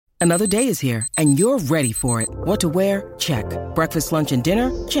Another day is here, and you're ready for it. What to wear? Check. Breakfast, lunch, and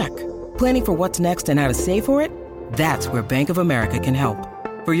dinner? Check. Planning for what's next and how to save for it? That's where Bank of America can help.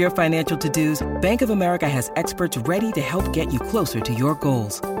 For your financial to-dos, Bank of America has experts ready to help get you closer to your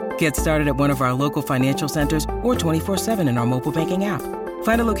goals. Get started at one of our local financial centers or 24/7 in our mobile banking app.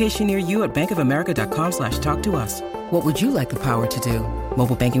 Find a location near you at bankofamerica.com/talktous. What would you like the power to do?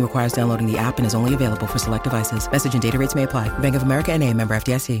 Mobile banking requires downloading the app and is only available for select devices. Message and data rates may apply. Bank of America N.A., member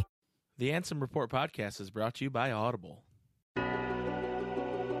FDIC. The Ansem Report podcast is brought to you by Audible.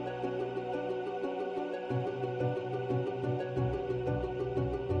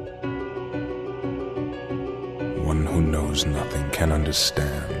 One who knows nothing can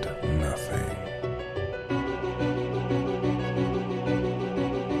understand nothing.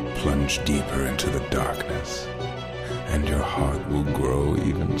 Plunge deeper into the darkness, and your heart will grow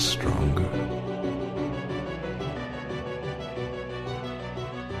even stronger.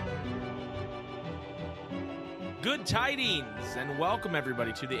 Good tidings, and welcome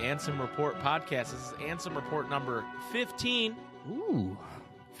everybody to the Ansem Report podcast. This is Ansem Report number 15. Ooh.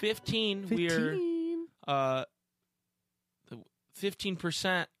 15. 15. We're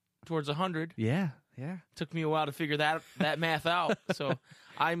 15% towards 100. Yeah. Took me a while to figure that math out. So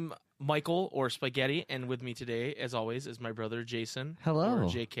I'm Michael, or Spaghetti, and with me today, as always, is my brother Jason. Hello. Or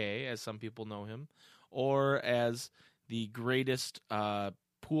JK, as some people know him, or as the greatest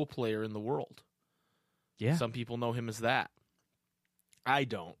pool player in the world. Yeah. Some people know him as that. I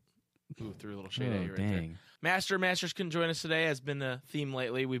don't. Ooh, threw a little shade at you right there. Masters couldn't join us today, has been a theme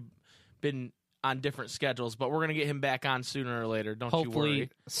lately. We've been on different schedules, but we're going to get him back on sooner or later. Don't you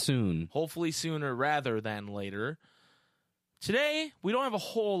worry. Hopefully sooner rather than later. Today, we don't have a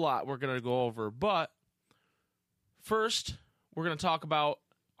whole lot we're going to go over, but first, we're going to talk about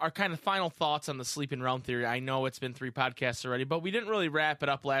our kind of final thoughts on the sleeping realm theory. I know it's been 3 podcasts already, but we didn't really wrap it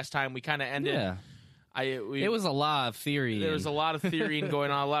up last time. We kind of ended. Yeah. It was a lot of theory. There was a lot of theory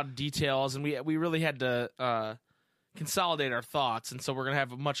going on, a lot of details, and we really had to consolidate our thoughts, and so we're going to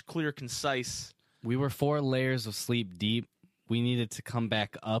have a much clear, concise. We were 4 layers of sleep deep. We needed to come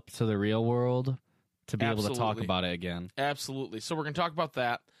back up to the real world to be able to talk about it again. Absolutely. So we're going to talk about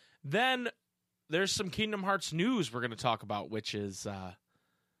that. Then there's some Kingdom Hearts news we're going to talk about, which is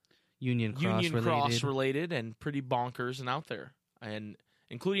Union Cross related and pretty bonkers and out there, and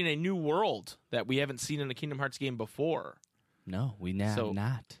including a new world that we haven't seen in a Kingdom Hearts game before. No, we have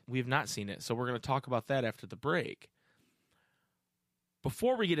not. We have not seen it, so we're going to talk about that after the break.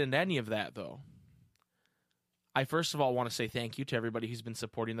 Before we get into any of that, though, I first of all want to say thank you to everybody who's been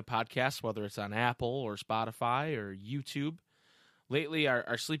supporting the podcast, whether it's on Apple or Spotify or YouTube. Lately,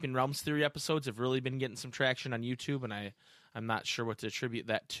 our Sleeping Realms Theory episodes have really been getting some traction on YouTube, and I'm not sure what to attribute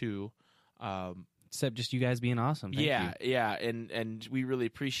that to. Except just you guys being awesome. Thank you. Yeah, and we really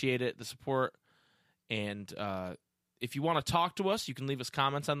appreciate it, the support. And if you want to talk to us, you can leave us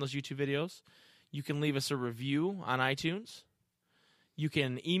comments on those YouTube videos. You can leave us a review on iTunes. You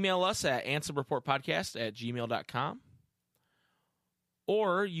can email us at answerreportpodcast@gmail.com.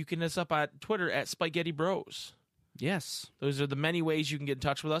 Or you can hit us up on Twitter at Spaghetti Bros. Yes. Those are the many ways you can get in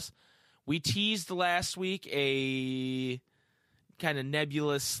touch with us. We teased last week a kind of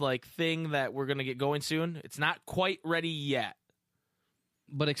nebulous thing that we're going to get going soon. It's not quite ready yet.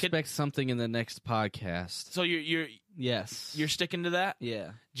 But expect something in the next podcast. So you're sticking to that?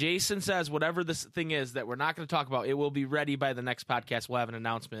 Yeah. Jason says whatever this thing is that we're not going to talk about, it will be ready by the next podcast. We'll have an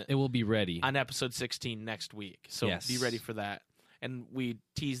announcement. It will be ready on episode 16 next week. So Be ready for that. And we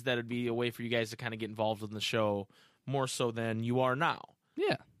teased that it'd be a way for you guys to kind of get involved in the show more so than you are now.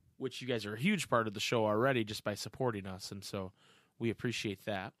 Yeah. Which you guys are a huge part of the show already just by supporting us, and so we appreciate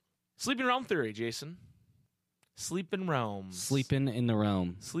that. Sleeping Realm Theory, Jason. Sleeping Realms. Sleeping in the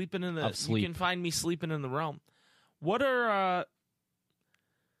realm. Sleeping in the... Of sleep. You can find me sleeping in the realm. What are...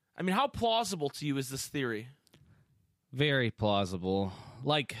 how plausible to you is this theory? Very plausible.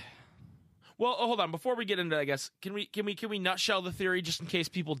 Well, hold on. Before we get into, I guess, can we nutshell the theory just in case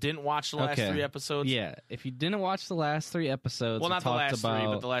people didn't watch the last 3 episodes? Yeah. If you didn't watch the last 3 episodes, well, not the last 3,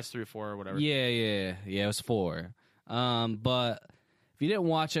 but the last 3 or 4 or whatever. Yeah. It was 4. But if you didn't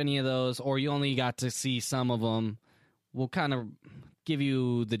watch any of those, or you only got to see some of them, we'll kind of give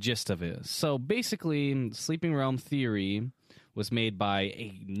you the gist of it. So basically, Sleeping Realm Theory was made by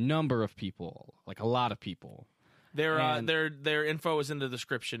a number of people, a lot of people. Their info is in the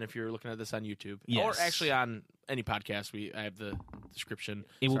description if you're looking at this on YouTube. Yes. Or actually on any podcast. I have the description.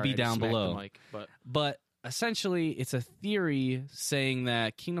 It will be down below. The mic, but essentially, it's a theory saying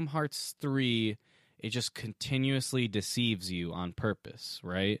that Kingdom Hearts 3, it just continuously deceives you on purpose,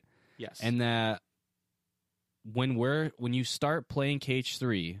 right? Yes. And that when you start playing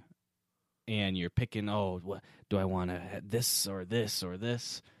KH3 and you're picking, what do I want to this or this or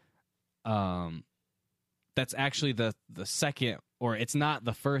this? That's actually the second, or it's not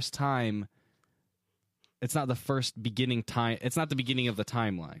the first time. It's not the first beginning time. It's not the beginning of the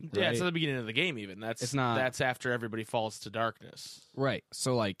timeline. Right? Yeah, it's not the beginning of the game. Even it's not. That's after everybody falls to darkness. Right.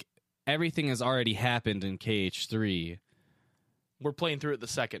 So like everything has already happened in KH3. We're playing through it the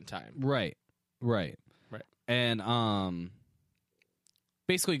second time. Right. And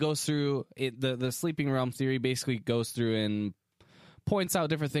basically goes through it. The Sleeping Realm theory basically goes through and points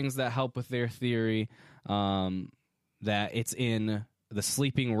out different things that help with their theory. That it's in the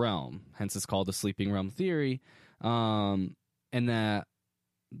Sleeping Realm, hence it's called the Sleeping Realm theory, and that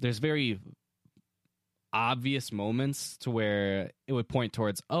there's very obvious moments to where it would point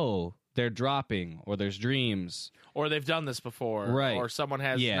towards, they're dropping, or there's dreams, or they've done this before, right? Or someone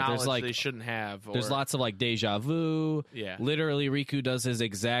has knowledge they shouldn't have. Or... There's lots of like deja vu. Yeah, literally, Riku does his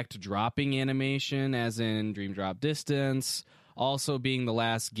exact dropping animation, as in Dream Drop Distance. Also, being the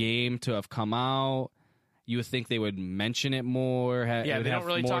last game to have come out. You would think they would mention it more. They don't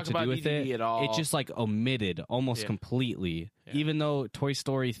really talk about DDD at all. It's just like omitted almost completely. Yeah. Even though Toy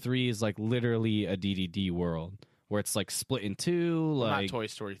Story 3 is like literally a DDD world where it's like split in two. Well, like not Toy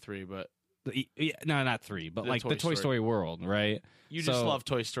Story 3, but no, not 3, but like the Toy Story world, right? You just love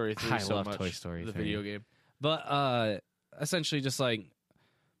Toy Story 3 so love much. Toy Story 3, the video game. But essentially, just like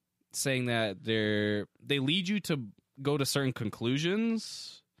saying that they lead you to go to certain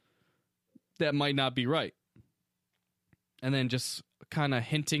conclusions that might not be right. And then just kind of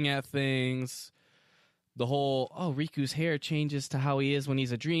hinting at things. The whole, Riku's hair changes to how he is when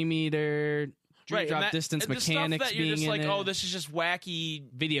he's a Dream Eater. Dream Drop Distance mechanics that you're being just like, in it. this is just wacky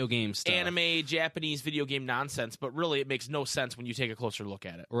video game stuff. Anime, Japanese video game nonsense. But really, it makes no sense when you take a closer look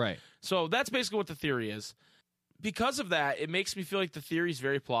at it. Right. So that's basically what the theory is. Because of that, it makes me feel like the theory is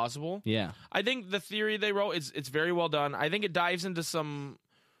very plausible. Yeah. I think the theory they wrote, it's very well done. I think it dives into some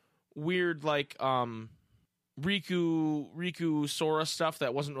weird, like... Riku Sora stuff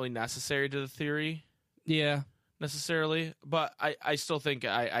that wasn't really necessary to the theory. Yeah. Necessarily. But I still think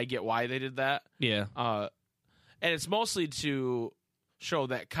I get why they did that. Yeah. And it's mostly to show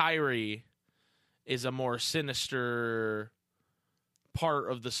that Kairi is a more sinister part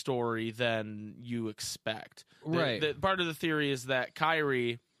of the story than you expect. Right. The part of the theory is that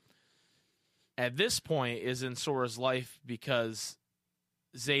Kairi, at this point, is in Sora's life because...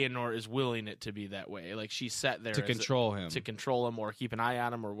 Xehanort is willing it to be that way. Like, she's set there to control him. To control him or keep an eye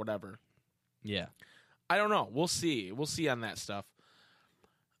on him or whatever. Yeah. I don't know. We'll see. We'll see on that stuff.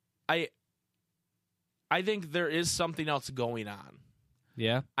 I think there is something else going on.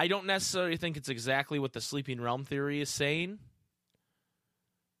 Yeah? I don't necessarily think it's exactly what the Sleeping Realm theory is saying.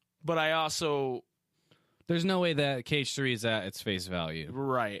 But I also... There's no way that KH3 is at its face value.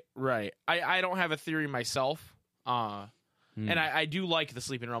 Right. I don't have a theory myself. And I do like the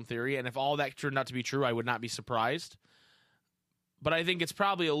Sleeping Realm theory, and if all that turned out to be true, I would not be surprised. But I think it's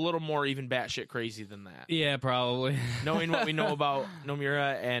probably a little more even batshit crazy than that. Yeah, probably. Knowing what we know about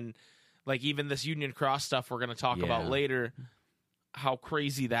Nomura and like even this Union Cross stuff we're going to talk about later, how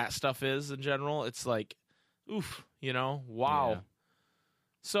crazy that stuff is in general, it's like, oof, wow. Yeah.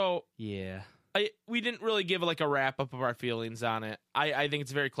 So yeah, we didn't really give like a wrap up of our feelings on it. I think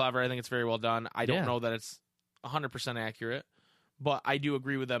it's very clever. I think it's very well done. I don't know that it's 100% accurate, but I do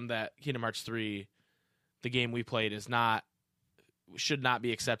agree with them that Kingdom Hearts 3, the game we played, should not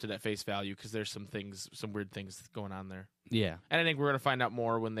be accepted at face value because there's some weird things going on there. Yeah. And I think we're going to find out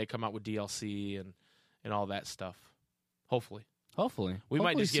more when they come out with DLC and all that stuff. Hopefully. We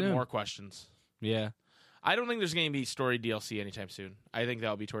might just get more questions. Yeah. I don't think there's going to be story DLC anytime soon. I think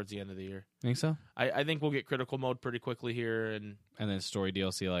that'll be towards the end of the year. Think so? I think we'll get critical mode pretty quickly here. And then story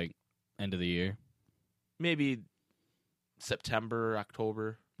DLC like end of the year? Maybe September,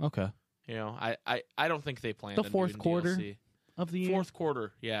 October. Okay. I don't think they plan the fourth quarter DLC. Of the year. Fourth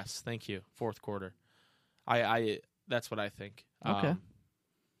quarter, yes. Thank you. Fourth quarter. I that's what I think. Okay.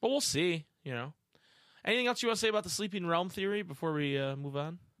 But we'll see. Anything else you want to say about the Sleeping Realm theory before we move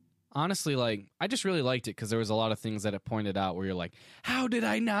on? Honestly, I just really liked it because there was a lot of things that it pointed out where you're like, how did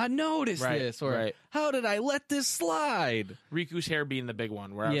I not notice this? Or how did I let this slide? Riku's hair being the big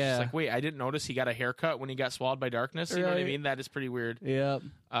one where I was just like, wait, I didn't notice he got a haircut when he got swallowed by darkness. You know what I mean? That is pretty weird. Yep.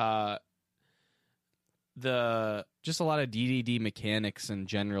 Just a lot of DDD mechanics in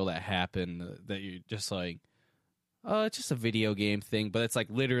general that happen that you're just like, it's just a video game thing, but it's like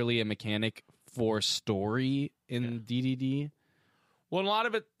literally a mechanic for story in DDD. Well, a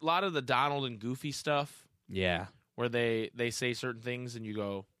lot of the Donald and Goofy stuff. Yeah. Where they say certain things and you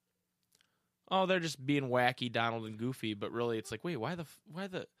go, oh, they're just being wacky Donald and Goofy, but really it's like, wait, why the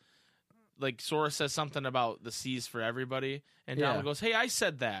like Sora says something about the seas for everybody, and Donald goes, "Hey, I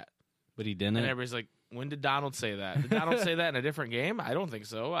said that," but he didn't. And everybody's like, "When did Donald say that? Did Donald say that in a different game? I don't think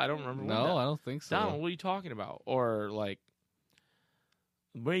so. I don't remember." No, I don't think so. Donald, what are you talking about? Or like,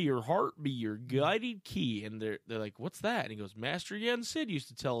 "May your heart be your guiding key," and they're like, "What's that?" And he goes, "Master Yen Sid used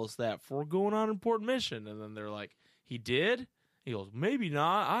to tell us that before going on an important mission." And then they're like, "He did?" He goes, "Maybe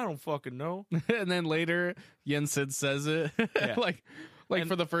not. I don't fucking know." And then later, Yen Sid says it, like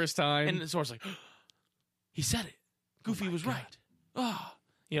for the first time. And Sora's like, "He said it. Goofy was God. right." Oh,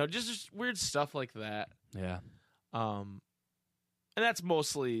 just weird stuff like that. Yeah. And that's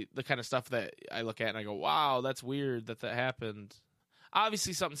mostly the kind of stuff that I look at and I go, "Wow, that's weird that happened."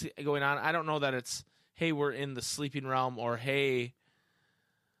 Obviously, something's going on. I don't know that it's, "Hey, we're in the sleeping realm," or, "Hey,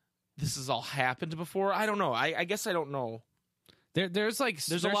 this has all happened before." I don't know. I guess I don't know. There's a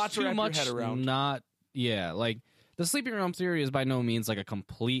lot to wrap your head around. Like the sleeping realm theory is by no means like a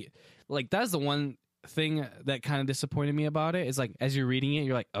complete, like that's the one thing that kind of disappointed me about it is like as you're reading it,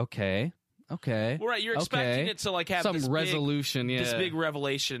 you're like, okay. Well, right, you're expecting it to like have some this resolution, this big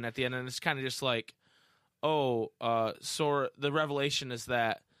revelation at the end, and it's kind of just like, Sora. The revelation is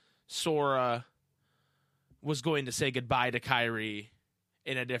that Sora was going to say goodbye to Kairi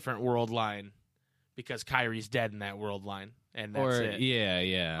in a different world line because Kairi's dead in that world line, and that's it.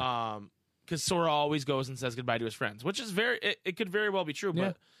 Yeah. Because Sora always goes and says goodbye to his friends, which is it could very well be true,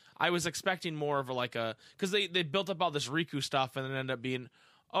 but I was expecting more of because they built up all this Riku stuff and then ended up being,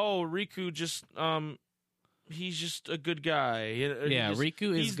 Riku just he's just a good guy.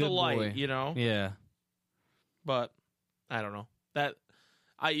 Riku is he's good the light, boy. Yeah. But I don't know that.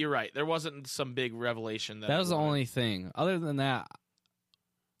 You're right. There wasn't some big revelation. That was the only thing. Other than that,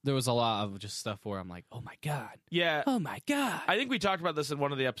 there was a lot of just stuff where I'm like, oh my god, yeah, oh my god. I think we talked about this in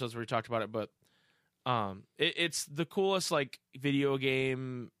one of the episodes where we talked about it, but it's the coolest like video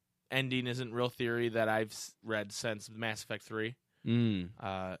game ending isn't real theory that I've read since Mass Effect 3.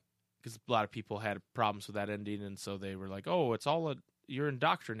 Because a lot of people had problems with that ending, and so they were like, "Oh, it's all you're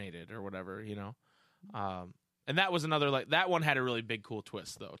indoctrinated or whatever," And that was another that one had a really big cool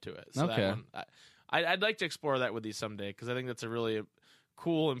twist though to it. So okay, that one, I'd like to explore that with you someday because I think that's a really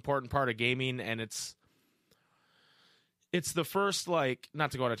cool, important part of gaming, and it's the first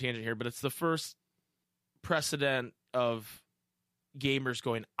not to go on a tangent here, but it's the first precedent of gamers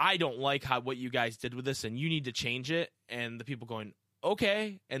going, "I don't like what you guys did with this and you need to change it," and the people going,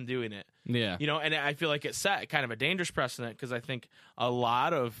 "Okay," and doing it. Yeah. And I feel like it set kind of a dangerous precedent because I think a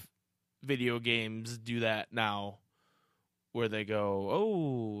lot of video games do that now where they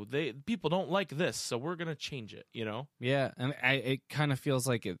go, people don't like this, so we're going to change it, Yeah, and it kind of feels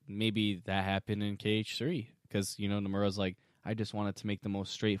like maybe that happened in KH3 because, Nomura's like, I just wanted to make the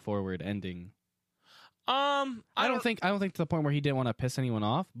most straightforward ending. I don't think to the point where he didn't want to piss anyone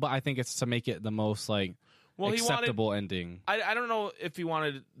off, but I think it's to make it the most acceptable ending. I don't know if he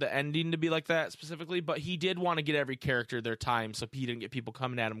wanted the ending to be like that specifically, but he did want to get every character their time, so he didn't get people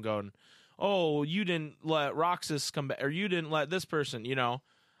coming at him going, "Oh, you didn't let Roxas come back, or you didn't let this person."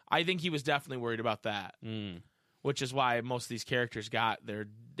 I think he was definitely worried about that, which is why most of these characters got their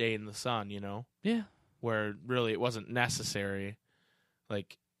day in the sun. Yeah, where really it wasn't necessary.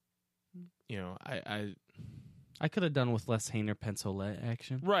 I could have done with less Hayner Pensolette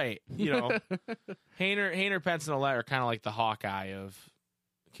action. Right. Hayner Pence and Olette are kind of like the Hawkeye of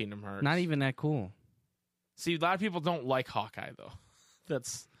Kingdom Hearts. Not even that cool. See, a lot of people don't like Hawkeye, though.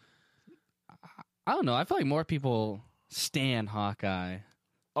 I don't know. I feel like more people stan Hawkeye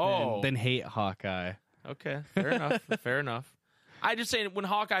than hate Hawkeye. Okay. Fair enough. Fair enough. I just saying, when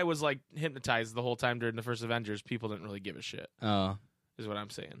Hawkeye was, hypnotized the whole time during the first Avengers, people didn't really give a shit. Oh. Is what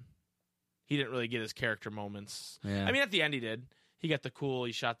I'm saying. He didn't really get his character moments. Yeah. I mean, at the end he did. He got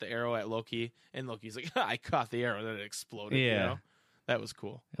he shot the arrow at Loki, and Loki's like, "I caught the arrow," and then it exploded. Yeah. That was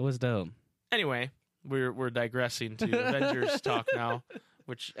cool. It was dope. Anyway, we're digressing to Avengers talk now,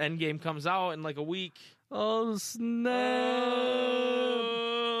 which Endgame comes out in a week. Oh, snap.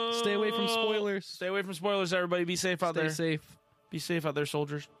 Stay away from spoilers. Stay away from spoilers, everybody. Be safe out there. Stay safe. Be safe out there,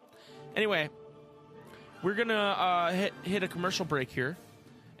 soldiers. Anyway, we're going to hit a commercial break here.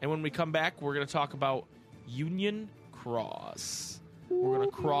 And when we come back, we're going to talk about Union Cross. We're going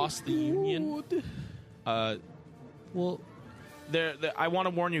to cross the Union. I want to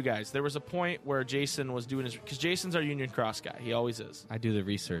warn you guys. There was a point where Jason was doing because Jason's our Union Cross guy. He always is. I do the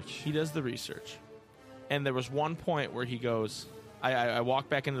research. He does the research. And there was one point where he goes, I walk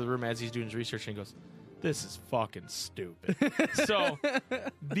back into the room as he's doing his research, and he goes, "This is fucking stupid." So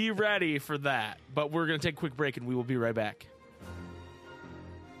be ready for that. But we're going to take a quick break, and we will be right back.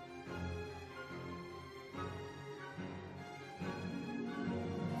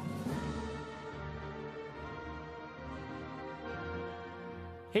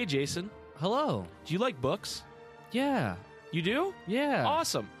 Hey, Jason. Hello. Do you like books? Yeah. You do? Yeah.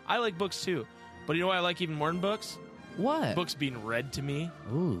 Awesome. I like books too. But you know what I like even more than books? What? Books being read to me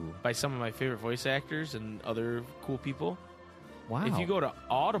Ooh. by some of my favorite voice actors and other cool people. Wow. If you go to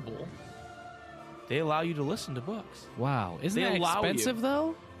Audible, they allow you to listen to books. Wow. Isn't They that allow expensive, you.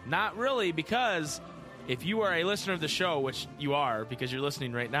 though? Not really, because if you are a listener of the show, which you are because you're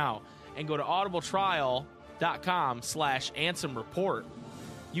listening right now, and go to audibletrial.com/Ansem Report,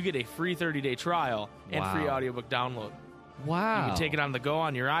 you get a free 30-day trial and free Wow. audiobook download. Wow. You can take it on the go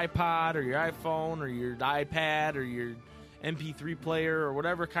on your iPod or your iPhone or your iPad or your MP3 player or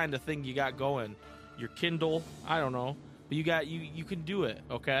whatever kind of thing you got going. Your Kindle, I don't know. But you can do it,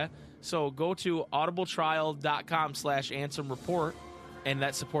 okay? So go to audibletrial.com/Ansem Report, and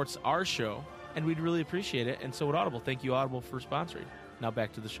that supports our show, and we'd really appreciate it. And so would Audible. Thank you, Audible, for sponsoring. Now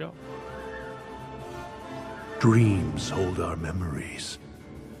back to the show. Dreams hold our memories.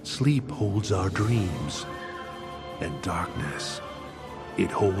 Sleep holds our dreams. And darkness,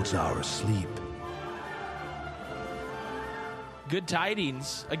 it holds our sleep. Good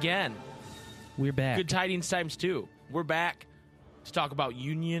tidings again. We're back. Good tidings times two. We're back to talk about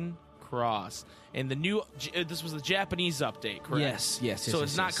Union Cross. And the new, this was the Japanese update, correct? Yes. So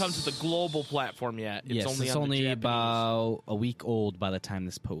it's not come to the global platform yet. It's Yes, only it's on only the Japanese. about a week old by the time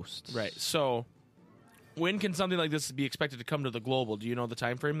this posts. Right. So when can something like this be expected to come to the global? Do you know the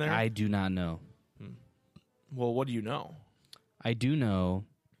time frame there? I do not know. Well, what do you know? I do know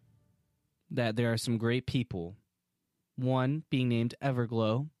that there are some great people. One being named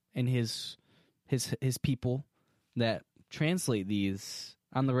Everglow and his people that translate these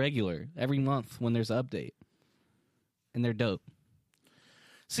on the regular every month when there's an update, and they're dope.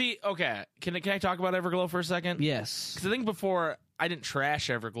 See, okay, can I talk about Everglow for a second? Yes. Because I think before I didn't trash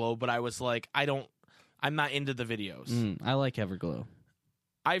Everglow, but I was like, I'm not into the videos. I like Everglow.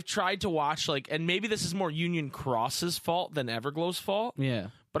 I've tried to watch and maybe this is more Union Cross's fault than Everglow's fault. Yeah.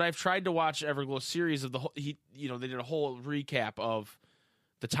 But I've tried to watch Everglow's series of the whole. They did a whole recap of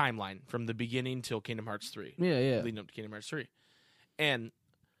the timeline from the beginning till Kingdom Hearts 3. Yeah. Leading up to Kingdom Hearts 3, and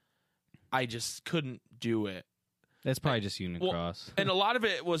I just couldn't do it. That's probably just Union Cross. And a lot of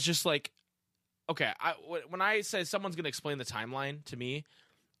it was just like, okay, when I say someone's going to explain the timeline to me,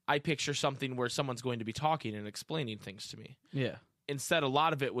 I picture something where someone's going to be talking and explaining things to me. Yeah. Instead, a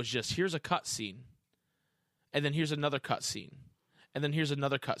lot of it was just, here's a cutscene, and then here's another cutscene, and then here's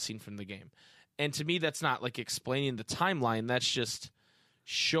another cutscene from the game. And to me, that's not like explaining the timeline. That's just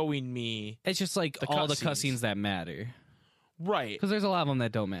showing me. It's just like all the cutscenes that matter. Right. Because there's a lot of them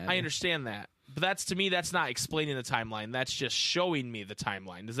that don't matter. I understand that. But to me, that's not explaining the timeline. That's just showing me the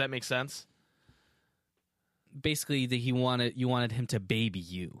timeline. Does that make sense? Basically, you wanted him to baby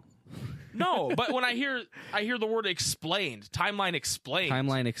you. No, but when I hear the word explained, timeline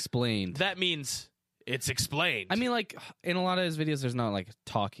explained, that means it's explained. I mean, like, in a lot of his videos, there's not, like,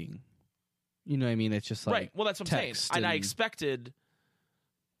 talking. You know what I mean? It's just, like, right. Well, that's what I'm saying. And I expected,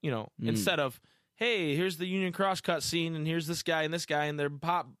 instead of, hey, here's the Union Cross cutscene, and here's this guy, and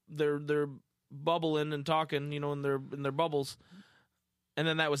they're bubbling and talking, in their bubbles, and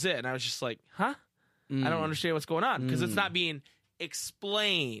then that was it. And I was just like, huh? I don't understand what's going on, because it's not being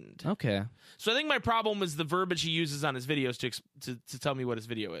explained. Okay. So I think my problem is the verbiage he uses on his videos to tell me what his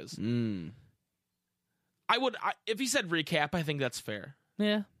video is. If he said recap, I think that's fair.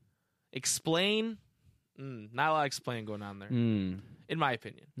 Yeah. Explain, not a lot of explaining going on there, in my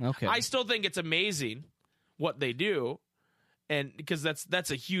opinion. Okay. I still think it's amazing what they do, and because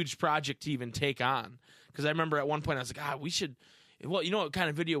that's a huge project to even take on. Because I remember at one point I was like, we should. Well, you know what kind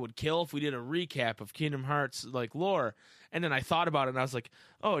of video would kill if we did a recap of Kingdom Hearts lore? And then I thought about it, and I was like,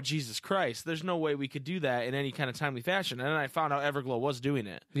 oh, Jesus Christ, there's no way we could do that in any kind of timely fashion. And then I found out Everglow was doing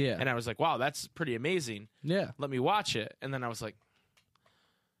it. Yeah. And I was like, wow, that's pretty amazing. Yeah. Let me watch it. And then I was like,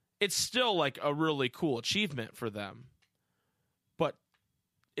 it's still like a really cool achievement for them. But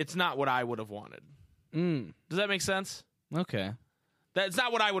it's not what I would have wanted. Does that make sense? Okay. That's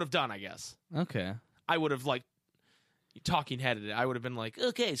not what I would have done, I guess. Okay. I would have talking headed it. I would have been like,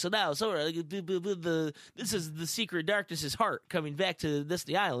 okay, so now Sora, this is the secret Darkness's heart coming back to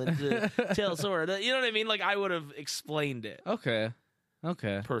Destiny Island to tell Sora. You know what I mean? Like, I would have explained it. Okay.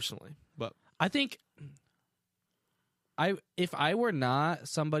 Personally, but I think if I were not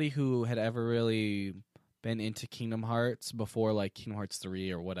somebody who had ever really been into Kingdom Hearts before, like Kingdom Hearts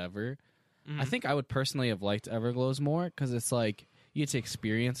 3 or whatever, I think I would personally have liked Everglow's more, because it's like you get to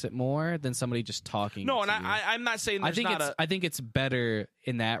experience it more than somebody just talking. No, and I'm not saying there's I think it's better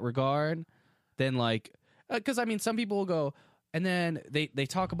in that regard than because I mean, some people will go and then they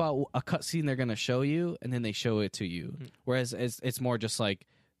talk about a cutscene they're going to show you, and then they show it to you. Whereas it's more just like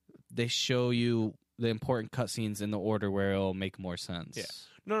they show you the important cutscenes in the order where it'll make more sense. Yeah.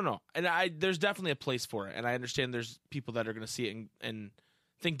 No. And there's definitely a place for it. And I understand there's people that are going to see it and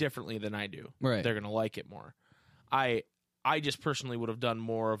think differently than I do. Right. They're going to like it more. I just personally would have done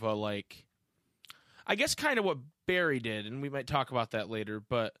more of a, like, I guess kind of what Barry did, and we might talk about that later,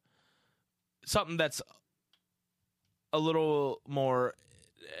 but something that's a little more,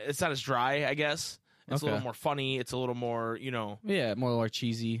 it's not as dry, I guess. It's a little more funny. It's a little more, Yeah, more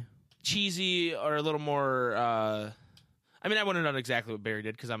cheesy. Cheesy, or a little more, I mean, I wouldn't have done exactly what Barry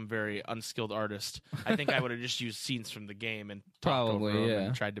did because I'm a very unskilled artist. I think I would have just used scenes from the game and talked over them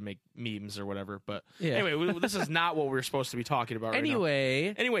and tried to make memes or whatever. But anyway, this is not what we're supposed to be talking about right now.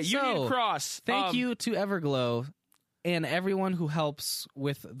 Anyway, Union Cross. Thank you to Everglow and everyone who helps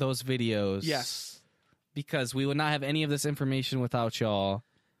with those videos. Yes. Because we would not have any of this information without y'all.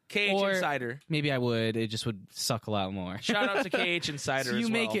 KH Insider. Maybe I would. It just would suck a lot more. Shout out to KH Insider so you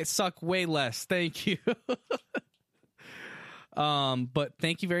as well. make it suck way less. Thank you. But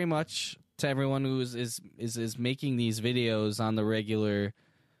thank you very much to everyone who is making these videos on the regular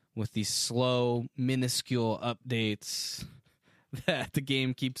with these slow, minuscule updates that the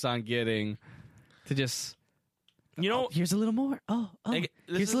game keeps on getting to just... here's a little more.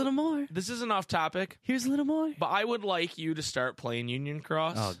 Here's a little more. This isn't off topic. Here's a little more. But I would like you to start playing Union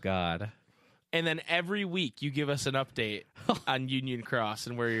Cross. Oh, God. And then every week you give us an update on Union Cross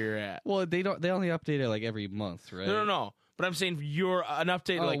and where you're at. Well, they only update it like every month, right? No. But I'm saying you're an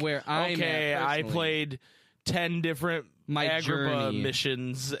update like, where I'm at I played 10 different Agrabah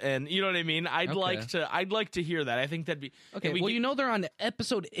missions, and you know what I mean? I'd like to hear that. I think that'd be okay. Well, they're on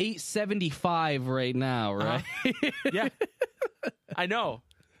episode 875 right now, right? Yeah, I know.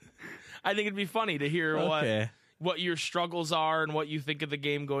 I think it'd be funny to hear what your struggles are and what you think of the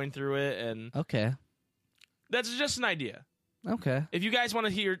game going through it, and that's just an idea. Okay. If you guys want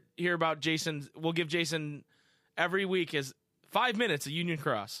to hear about Jason, we'll give Jason every week is 5 minutes of Union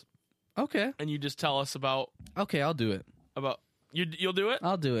Cross. Okay. And you just tell us about. Okay, I'll do it. About you'll do it?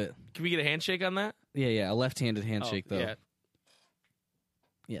 I'll do it. Can we get a handshake on that? Yeah, a left-handed handshake though. Yeah.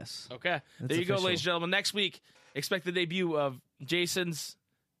 Yes. Okay. There you go, ladies and gentlemen. Next week, expect the debut of Jason's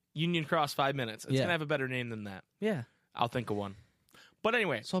Union Cross 5 minutes. It's gonna have a better name than that. Yeah. I'll think of one. But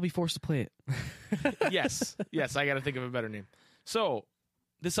anyway. So I'll be forced to play it. Yes, I gotta think of a better name. So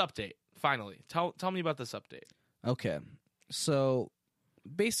this update, finally. Tell me about this update. Okay. So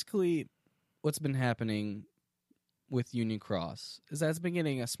basically what's been happening with Union Cross is that it's been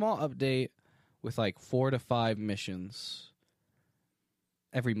getting a small update with like 4 to 5 missions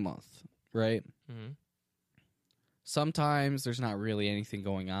every month, right? Mm-hmm. Sometimes there's not really anything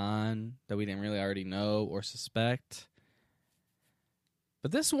going on that we didn't really already know or suspect.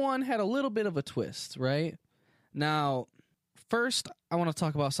 But this one had a little bit of a twist, right? Now, first, I want to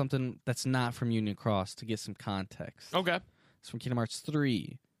talk about something that's not from Union Cross to get some context. Okay. It's from Kingdom Hearts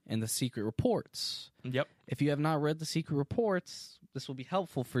 3 and the Secret Reports. Yep. If you have not read the Secret Reports, this will be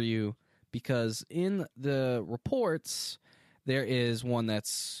helpful for you because in the reports, there is one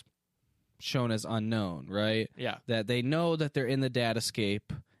that's shown as unknown, right? Yeah. That they know that they're in the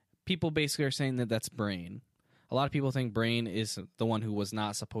datascape. People basically are saying that that's Brain. A lot of people think Brain is the one who was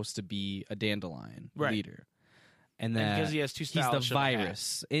not supposed to be a Dandelion leader. And that because he has two styles, he's the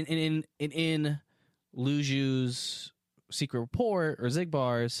virus. In Luju's Secret Report or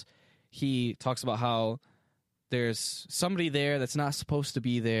Zigbar's, he talks about how there's somebody there that's not supposed to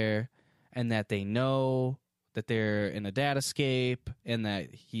be there, and that they know that they're in a datascape, and that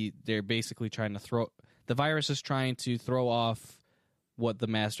they're basically trying to the virus is trying to throw off what the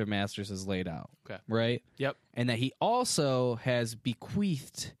Master of Masters has laid out. Okay. Right? Yep. And that he also has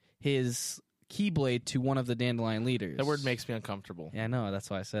bequeathed his Keyblade to one of the Dandelion leaders. That word makes me uncomfortable. Yeah, I know. That's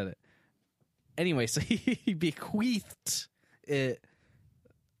why I said it. Anyway, so he bequeathed it,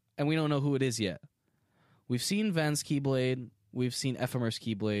 and we don't know who it is yet. We've seen Ven's Keyblade. We've seen Ephemer's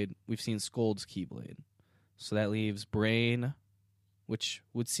Keyblade. We've seen Skold's Keyblade. So that leaves Brain, which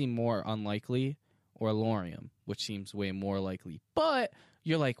would seem more unlikely, or Lauriam, which seems way more likely. But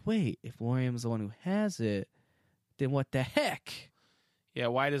you're like, wait, if Lauriam's the one who has it, then what the heck? Yeah,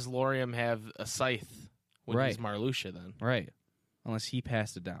 why does Lauriam have a scythe when he's Marluxia then? Right. Unless he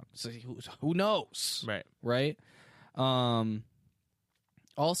passed it down. So who knows? Right. Right?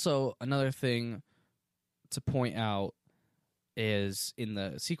 Also, another thing to point out is in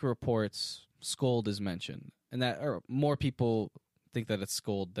the Secret Reports, Skold is mentioned. And that more people think that it's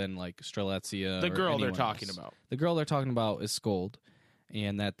Skold than like Strelitzia. The girl they're talking about. The girl they're talking about is Skold.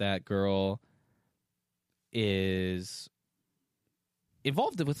 And that girl is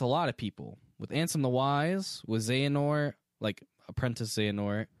involved with a lot of people. With Ansem the Wise, with Xehanort, like Apprentice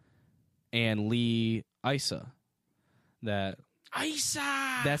Xehanort, and Lee Isa.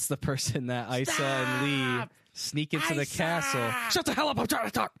 Isa! That's the person that Isa and Lee sneak into the castle. Shut the hell up, I'm trying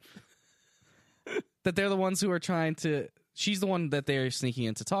to talk! That they're the ones who are trying to... She's the one that they're sneaking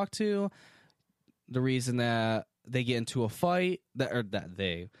in to talk to. The reason that they get into a fight...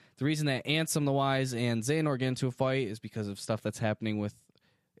 The reason that Ansem the Wise and Xehanort get into a fight is because of stuff that's happening with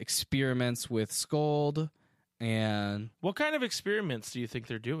experiments with Skuld. And... What kind of experiments do you think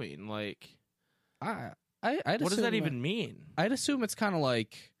they're doing? Like... what does that even mean? I'd assume it's kind of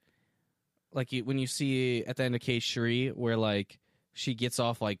like when you see at the end of K-Shuri where like she gets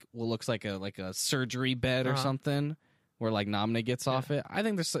off like what looks like a surgery bed or something where like Namne gets off it. I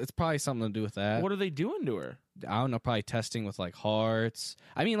think it's probably something to do with that. What are they doing to her? I don't know, probably testing with like hearts.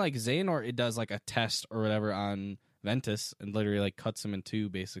 I mean, like Xehanort, it does like a test or whatever on Ventus and literally like cuts him in two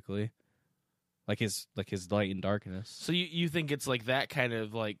basically. Like his light and darkness. So you think it's like that kind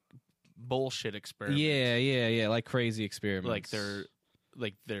of like bullshit experiment? Yeah, like crazy experiments.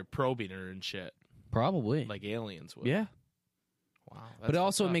 Like they're probing her and shit. Probably. Like aliens would. Yeah. Wow. But it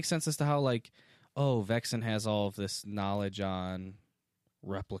also makes sense as to how like, Vexen has all of this knowledge on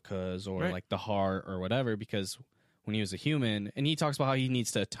replicas or like the heart or whatever because when he was a human, and he talks about how he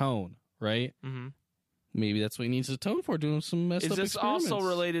needs to atone, right? Mm-hmm. Maybe that's what he needs to atone for, doing some messed up experiments. Is this also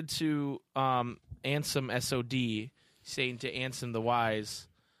related to Ansem SOD saying to Ansem the Wise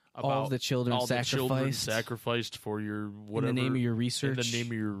about all of the children sacrificed for your whatever in the name of your research? In the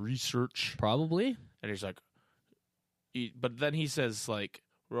name of your research, probably. And he's like, but then he says like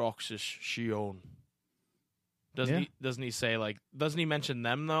Roxas Shion. Doesn't he say like? Doesn't he mention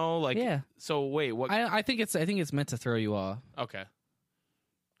them though? Like, yeah. So wait, what? I think it's meant to throw you off. Okay.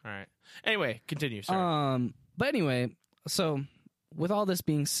 All right. Anyway, continue. Sorry. But anyway, so with all this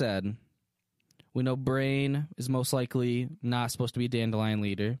being said, we know Brain is most likely not supposed to be a Dandelion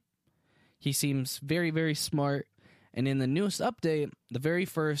leader. He seems very, very smart. And in the newest update, the very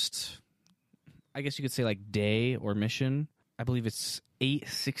first, I guess you could say like day or mission, I believe it's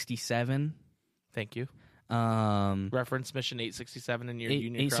 867. Thank you. Reference mission 867 in your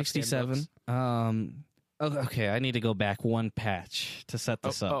Union Cross 867. Okay, I need to go back one patch to set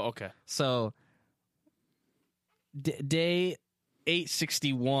this up. Oh, okay. So, day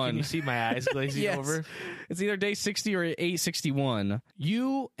 861. Can you see my eyes glazing yes. over? It's either day 60 or 861.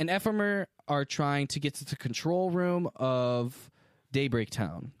 You and Ephemer are trying to get to the control room of Daybreak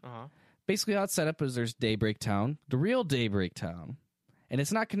Town. Uh-huh. Basically, how it's set up is there's Daybreak Town, the real Daybreak Town, and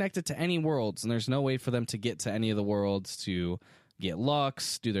it's not connected to any worlds, and there's no way for them to get to any of the worlds to get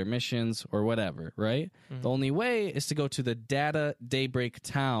Lux, do their missions, or whatever, right? Mm-hmm. The only way is to go to the Data Daybreak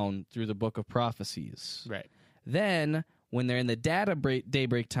Town through the Book of Prophecies. Right. Then, when they're in the Data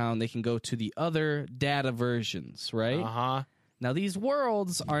Daybreak Town, they can go to the other data versions, right? Uh-huh. Now, these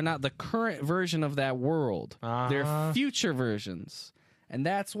worlds are not the current version of that world. Uh-huh. They're future versions. And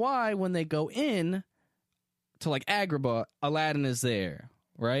that's why when they go in to, like, Agrabah, Aladdin is there,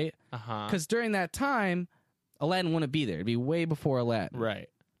 right? Uh-huh. Because during that time, Aladdin wouldn't be there. It'd be way before Aladdin. Right.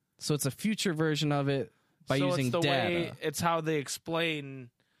 So it's a future version of it by using it's the data. Way, it's how they explain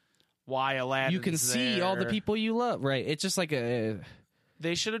why Aladdin. You can see there. all the people you love. Right. It's just like a...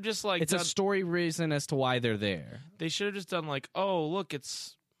 They should have just like... It's a story reason as to why they're there. They should have just done like, oh, look,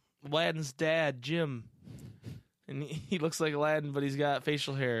 it's Aladdin's dad, Jim. And he looks like Aladdin, but he's got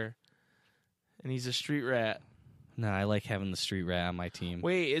facial hair. And he's a street rat. No, I like having the street rat on my team.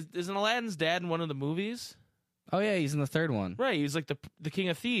 Wait, isn't Aladdin's dad in one of the movies? Oh, yeah, he's in the third one. Right, he was like the king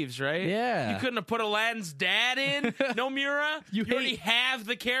of thieves, right? Yeah. You couldn't have put Aladdin's dad in? No, Mura? You already have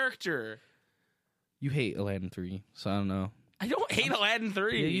the character. You hate Aladdin 3, so I don't know. I don't hate Aladdin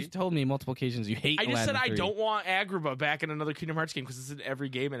 3. Yeah, you've told me multiple occasions you hate Aladdin 3. I just said I don't want Agrabah back in another Kingdom Hearts game because it's in every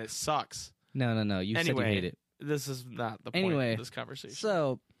game and it sucks. No. You said you hate it. This is not the point of this conversation.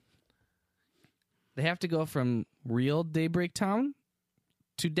 So, they have to go from real Daybreak Town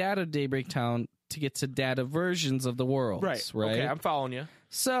to Data Daybreak Town to get to data versions of the worlds. Right. Okay, I'm following you.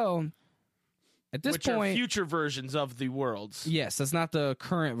 So, at this point... Which are future versions of the worlds. Yes, that's not the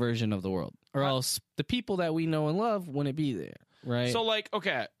current version of the world. Or else the people that we know and love wouldn't be there, right? So, like,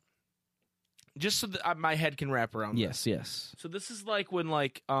 okay. Just so that my head can wrap around this. Yes. So this is like when,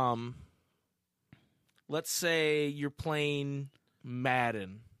 like, let's say you're playing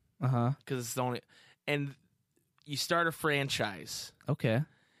Madden. Uh-huh. Because it's the only... And you start a franchise. Okay.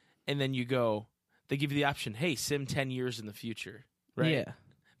 And then you go... They give you the option, hey, sim 10 years in the future, right? Yeah.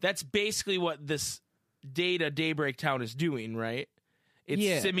 That's basically what this Data Daybreak Town is doing, right? It's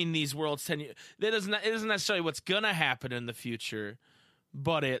simming these worlds 10 years. It isn't necessarily what's going to happen in the future,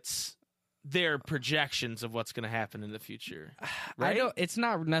 but it's their projections of what's going to happen in the future. Right? It's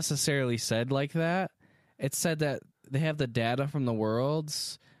not necessarily said like that. It's said that they have the data from the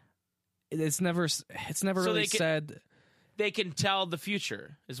worlds. It's never really said. They can tell the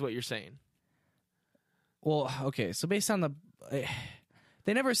future, is what you're saying. Well, okay, so based on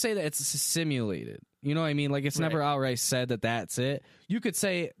they never say that it's simulated. You know what I mean? Like, it's never outright said that that's it. You could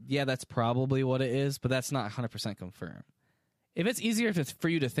say, yeah, that's probably what it is, but that's not 100% confirmed. If it's easier for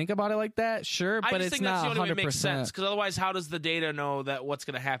you to think about it like that, sure, but it's not 100%. I just think that's the only way it makes sense, because otherwise, how does the data know that what's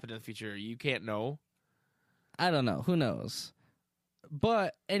going to happen in the future? You can't know. I don't know. Who knows?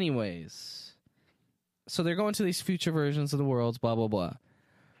 But anyways, so they're going to these future versions of the worlds, blah, blah, blah.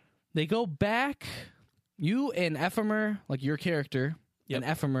 They go back. You and Ephemer, like your character, and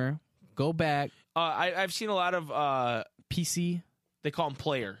Ephemer, go back. I've seen a lot of PC. They call him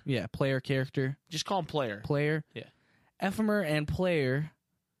player. Yeah, player character. Just call him player. Player. Yeah. Ephemer and player.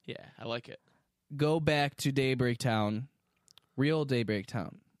 Yeah, I like it. Go back to Daybreak Town, real Daybreak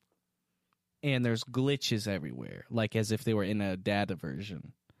Town. And there's glitches everywhere, like as if they were in a data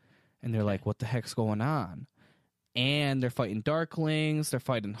version. And they're like, what the heck's going on? And they're fighting Darklings, they're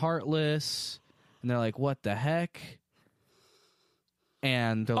fighting Heartless, and they're like, what the heck?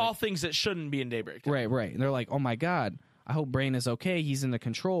 And all things that shouldn't be in Daybreak Town. Right. And they're like, oh my God, I hope Brain is okay. He's in the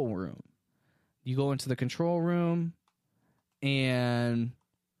control room. You go into the control room, and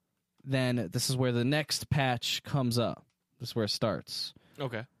then this is where the next patch comes up. This is where it starts.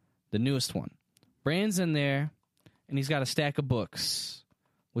 Okay. The newest one. Brain's in there, and he's got a stack of books,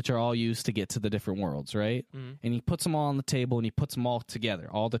 which are all used to get to the different worlds, right? Mm-hmm. And he puts them all on the table, and he puts them all together.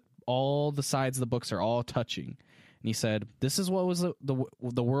 All the sides of the books are all touching. And he said, this is what was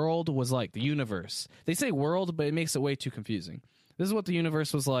the world was like, the universe. They say world, but it makes it way too confusing. This is what the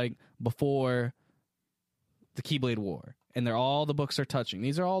universe was like before the Keyblade War. And all the books are touching.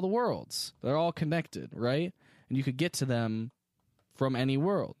 These are all the worlds. They're all connected, right? And you could get to them from any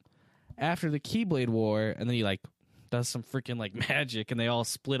world. After the Keyblade War, and then he does some freaking magic, and they all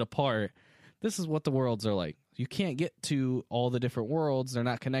split apart. This is what the worlds are like. You can't get to all the different worlds. They're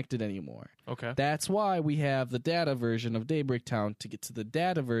not connected anymore. Okay. That's why we have the data version of Daybreak Town to get to the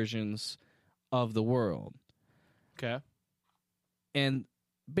data versions of the world. Okay. And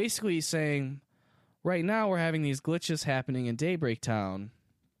basically he's saying, right now we're having these glitches happening in Daybreak Town.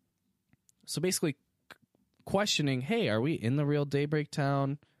 So basically questioning, hey, are we in the real Daybreak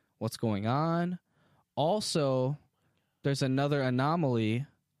Town? What's going on? Also, there's another anomaly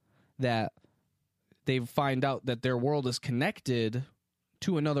that they find out that their world is connected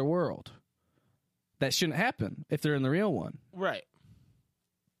to another world. That shouldn't happen if they're in the real one. Right.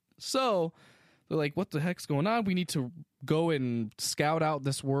 So they're like, what the heck's going on? We need to go and scout out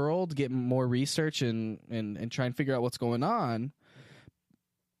this world, get more research, and try and figure out what's going on.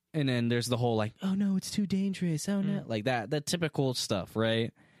 And then there's the whole oh no, it's too dangerous. Oh no. Like that typical stuff,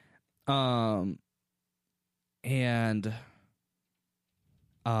 right?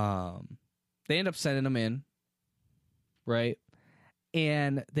 They end up sending them in, right?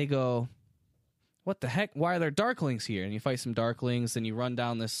 And they go, what the heck? Why are there Darklings here? And you fight some Darklings, and you run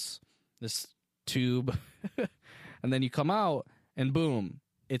down this tube, and then you come out, and boom,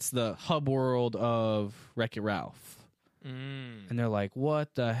 it's the hub world of Wreck-It Ralph. And they're like,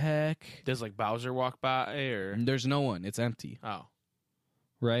 what the heck? Does Bowser walk by, or there's no one? It's empty. Oh,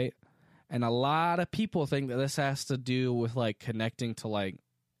 right. And a lot of people think that this has to do with connecting to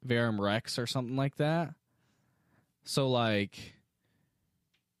Verum Rex or something like that. So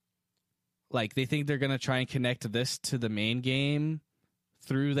they think they're gonna try and connect this to the main game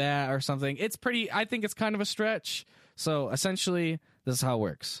through that or something. I think it's kind of a stretch. So essentially, this is how it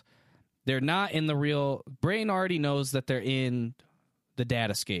works. They're not in the real. Brain already knows that they're in the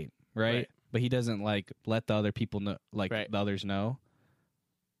datascape, right? But he doesn't let the other people know, the others know.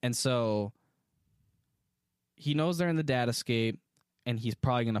 And so he knows they're in the datascape, and he's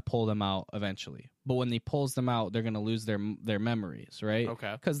probably going to pull them out eventually. But when he pulls them out, they're going to lose their memories, right?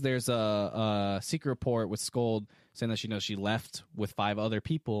 Okay. Because there's a secret report with Scold saying that she left with 5 other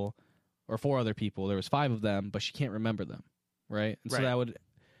people, or 4 other people. There was 5 of them, but she can't remember them, right? And so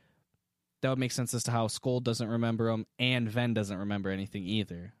that would make sense as to how Scold doesn't remember them, and Ven doesn't remember anything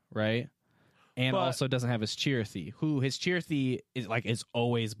either, right? And also doesn't have his Chirithy, who his Chirithy is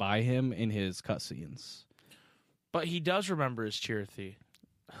always by him in his cutscenes. But he does remember his Chirithy.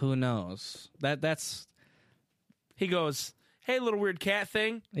 Who knows? That's he goes, hey, little weird cat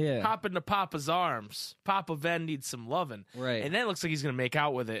thing. Yeah. Hop into Papa's arms. Papa Ven needs some loving. Right. And then it looks like he's going to make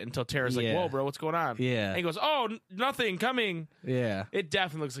out with it until Terra's like, whoa, bro, what's going on? Yeah. And he goes, oh, nothing coming. Yeah. It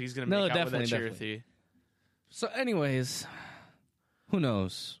definitely looks like he's going to make out with that Chirithy. So anyways, who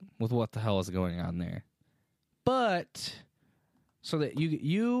knows with what the hell is going on there. But so that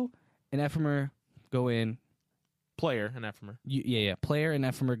you and Ephemer go in. Player and Ephemer. Player and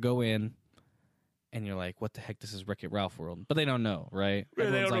Ephemer go in, and you're like, what the heck? This is Wreck-It Ralph world. But they don't know, right? They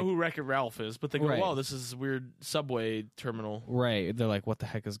don't know who Wreck-It Ralph is, but they go, wow, this is a weird subway terminal. Right. They're like, what the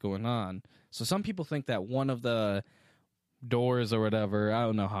heck is going on? So some people think that one of the doors or whatever, I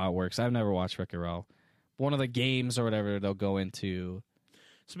don't know how it works. I've never watched Wreck-It Ralph. One of the games or whatever they'll go into.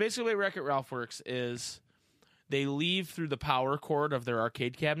 So basically the way Wreck-It Ralph works is they leave through the power cord of their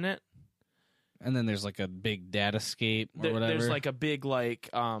arcade cabinet. And then there's like a big datascape or whatever. There's like a big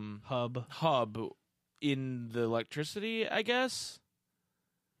hub in the electricity, I guess.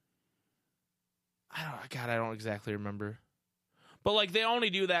 I don't exactly remember. But like they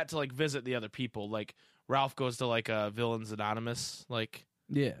only do that to like visit the other people. Like Ralph goes to like a Villains Anonymous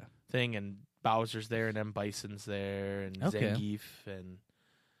thing, and Bowser's there, and M. Bison's there, and Zangief, and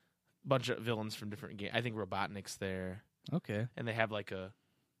a bunch of villains from different games. I think Robotnik's there. Okay. And they have like a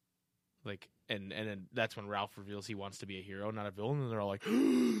and then that's when Ralph reveals he wants to be a hero, not a villain, and they're all like,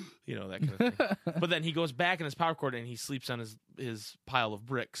 that kind of thing. But then he goes back in his power cord and he sleeps on his pile of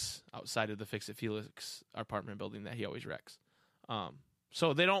bricks outside of the Fix-It Felix apartment building that he always wrecks.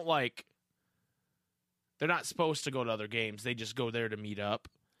 So they don't they're not supposed to go to other games. They just go there to meet up.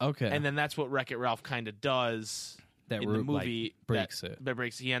 Okay. And then that's what Wreck-It Ralph kind of does in the movie. Breaks it. That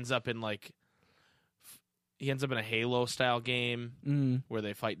breaks. He ends up in a Halo style game where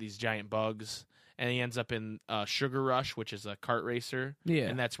they fight these giant bugs, and he ends up in Sugar Rush, which is a kart racer. Yeah,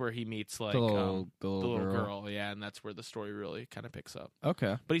 and that's where he meets the little girl. Yeah, and that's where the story really kind of picks up.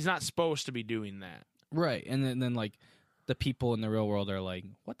 Okay, but he's not supposed to be doing that. Right, and then like the people in the real world are like,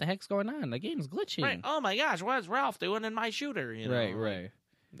 "What the heck's going on? The game's glitching." Right. Oh my gosh, what is Ralph doing in my shooter? Right.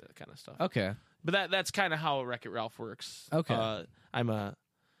 That kind of stuff. Okay, but that's kind of how Wreck-It Ralph works. Okay, I'm a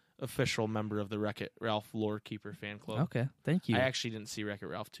official member of the Wreck-It Ralph Lore Keeper fan club. Okay, thank you. I actually didn't see Wreck-It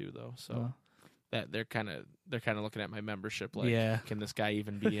Ralph 2 though, so that they're kind of looking at my membership like, can this guy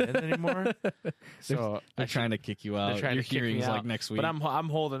even be in anymore? So they're trying to kick you out. Your hearing's like next week, but I'm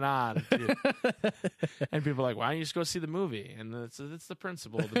holding on. Dude. And people are like, why don't you just go see the movie? And it's the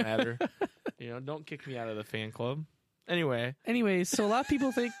principle of the matter. Don't kick me out of the fan club. Anyway, so a lot of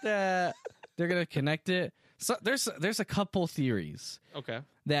people think that they're gonna connect it. So there's a couple theories. Okay.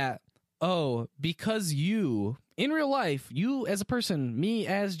 That, because you, in real life, you as a person, me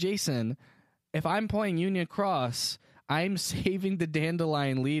as Jason, if I'm playing Union Cross, I'm saving the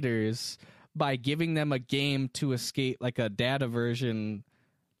Dandelion leaders by giving them a game to escape, like a data version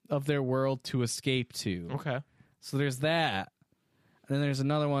of their world to escape to. Okay. So there's that. And then there's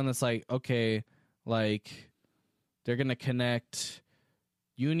another one that's like, okay, like they're going to connect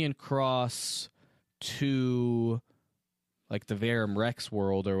Union Cross to like the Verum Rex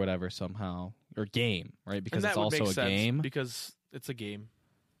world or whatever somehow, or game, right? Because it's also a game. Because it's a game.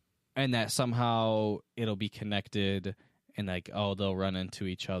 And that somehow it'll be connected and like, they'll run into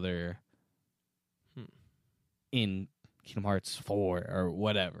each other in Kingdom Hearts 4 or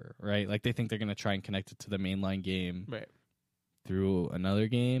whatever, right? Like they think they're going to try and connect it to the mainline game through another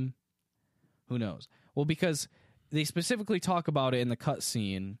game. Who knows? Well, because they specifically talk about it in the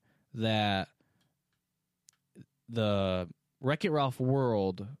cutscene that the Wreck-It Ralph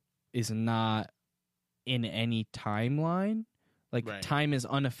world is not in any timeline. Like time is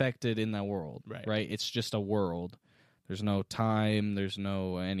unaffected in that world, right? It's just a world. There's no time. There's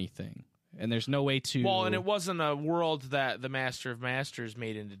no anything. And there's no way to... Well, and it wasn't a world that the Master of Masters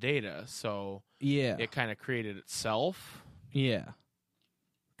made into Data, so it kind of created itself. Yeah.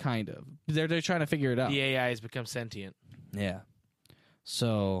 Kind of. They're trying to figure it out. The AI has become sentient. Yeah.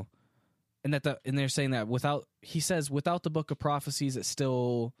 So, and they're saying that without the Book of Prophecies, it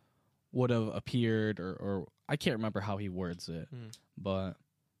still would have appeared, or I can't remember how he words it, but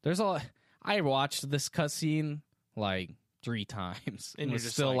there's a lot. I watched this cutscene like 3 times, and you're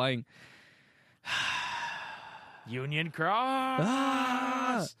just still like Union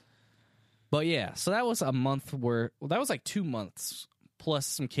Cross. But yeah, so that was a month that was like 2 months plus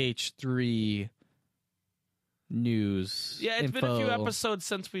some KH3 news. Yeah, it's been a few episodes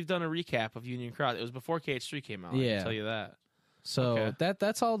since we've done a recap of Union Cross. It was before KH3 came out. I can tell you that. So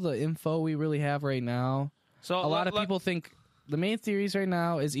that's all the info we really have right now. So a lot of people think the main theories right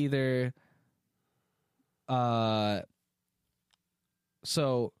now is either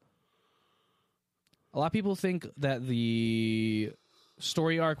so a lot of people think that the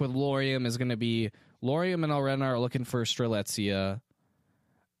story arc with Lauriam is going to be Lauriam and Elrena are looking for Strelitzia,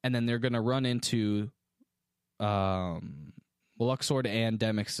 and then they're going to run into Luxord and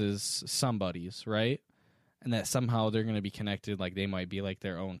Demyx's somebodies, right? and that somehow they're going to be connected, like they might be like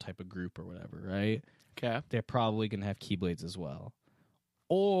their own type of group or whatever, right? Okay. They're probably going to have Keyblades as well.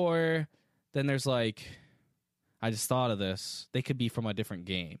 Or then there's like, I just thought of this, they could be from a different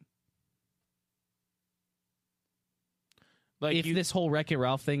game. Like if this whole Wreck-It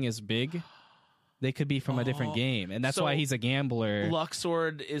Ralph thing is big, they could be from a different game, and that's why he's a gambler.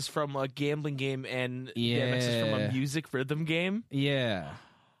 Luxord is from a gambling game, and DMX is from a music rhythm game. Yeah,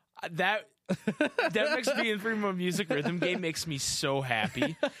 that DMX being from a music rhythm game makes me so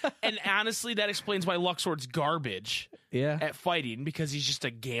happy, and honestly, that explains why Luxord's garbage. Yeah, at fighting, because he's just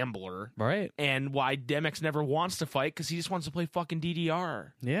a gambler, right? And why DMX never wants to fight, because he just wants to play fucking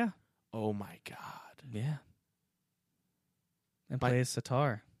DDR. Yeah. Oh my god. Yeah. And play a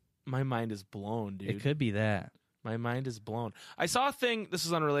sitar. My mind is blown, dude. It could be that. My mind is blown. I saw a thing, this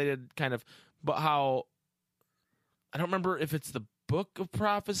is unrelated, kind of, but how, I don't remember if it's the Book of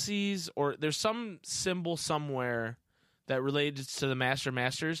Prophecies, or there's some symbol somewhere that related to the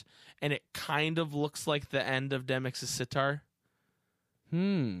Masters, and it kind of looks like the end of DMX's sitar.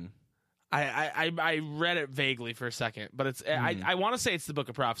 I read it vaguely for a second, but it's I want to say it's the Book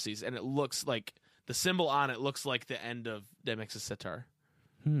of Prophecies, and it looks like the symbol on it looks like the end of DMX's sitar.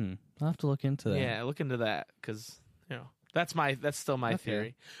 I'll have to look into that. Yeah, look into that, because that's still my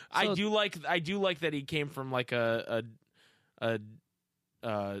theory. So, I do like that he came from like a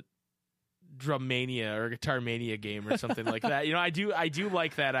Drummania or Guitar Mania game or something like that. I do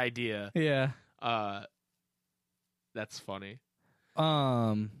like that idea. Yeah. That's funny.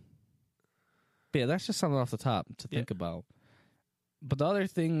 But yeah, that's just something off the top to think about. But the other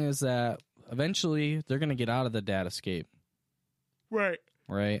thing is that eventually they're going to get out of the datascape. Right.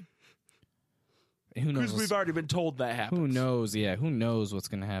 Right? Who knows? Because we've already been told that happens. Who knows? Yeah, who knows what's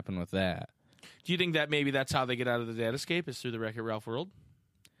going to happen with that? Do you think that maybe that's how they get out of the datascape, is through the Wreck-It Ralph world?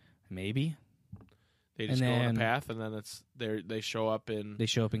 Maybe. They just go on a path, and then they show up in... They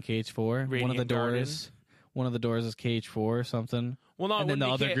show up in Cage 4. Radiant one of the doors. Garden. One of the doors is Cage 4 or something. Well, no, and then the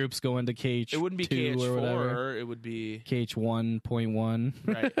other groups go into Cage 2 it wouldn't be Cage 4, it would be... Cage 1.1.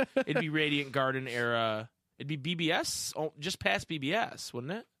 Right. It'd be Radiant Garden era. It'd be BBS, just past BBS,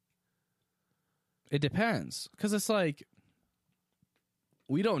 wouldn't it? It depends. Because it's like,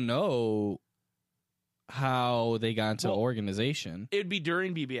 we don't know how they got into organization. It'd be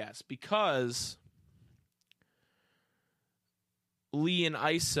during BBS, because Lee and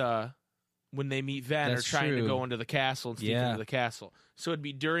Isa, when they meet Ven, are trying to go into the castle and sneak into the castle. So it'd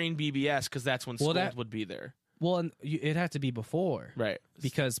be during BBS, because that's when Scold would be there. Well, and it'd have to be before. Right.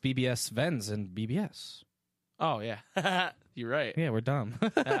 Because BBS Ven's in BBS. Oh, yeah. You're right. Yeah, we're dumb.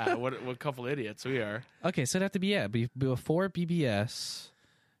 Yeah, what a couple idiots we are. Okay, so it'd have to be, before BBS.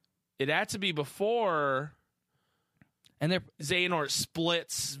 It had to be before... And Xehanort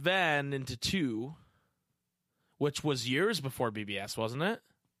splits Ven into two, which was years before BBS, wasn't it?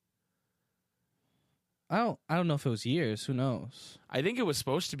 I don't know if it was years. Who knows? I think it was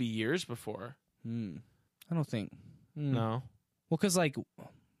supposed to be years before. I don't think. No. Well, because like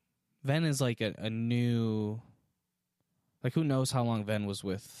Ven is like a new. Like, who knows how long Ven was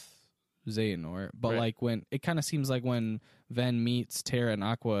with Xehanort? But like when it kind of seems like when Ven meets Terra and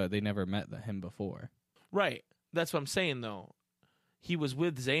Aqua, they never met him before. Right. That's what I'm saying, though. He was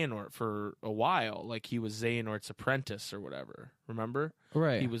with Xehanort for a while. Like, he was Xehanort's apprentice or whatever. Remember?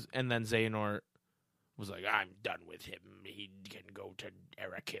 Right. And then Xehanort was like, I'm done with him. He can go to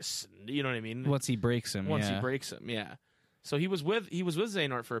Arrakis. And, you know what I mean? Once he breaks him, he breaks him, yeah. So he was with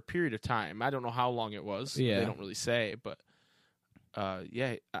Xehanort for a period of time. I don't know how long it was. Yeah. They don't really say, but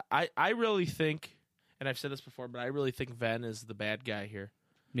yeah. I really think, and I've said this before, but I really think Ven is the bad guy here.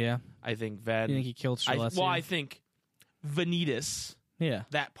 Yeah. I think Ven... You think he killed Streletsy? I think Vanitas, yeah,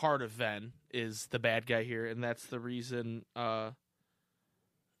 that part of Ven, is the bad guy here, and that's the reason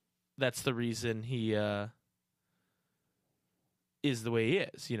he is the way he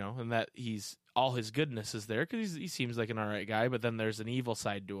is, and that all his goodness is there, because he seems like an alright guy, but then there's an evil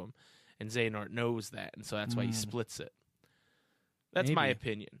side to him, and Xehanort knows that, and so that's why he splits it. That's my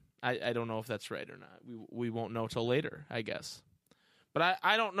opinion. I don't know if that's right or not. We won't know till later, I guess. But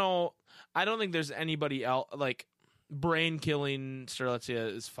I don't know. I don't think there's anybody else. Like, brain killing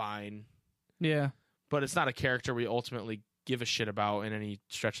Streletsy is fine. Yeah. But it's not a character we ultimately give a shit about in any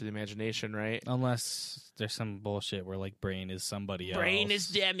stretch of the imagination, right? Unless there's some bullshit where, like, Brain is somebody else. Brain is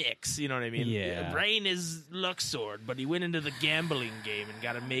DMX, you know what I mean? Yeah. Brain is Luxord, but he went into the gambling game and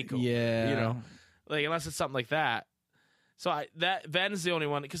got a makeover. Yeah. Like, unless it's something like that. So Ven is the only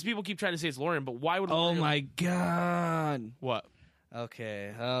one, because people keep trying to say it's Lorian, but why would Lorian... Oh, my God. What?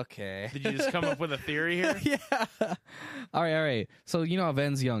 Okay. Did you just come up with a theory here? Yeah. All right. So, how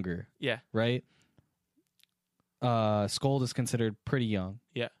Ven's younger. Yeah. Right? Scold is considered pretty young.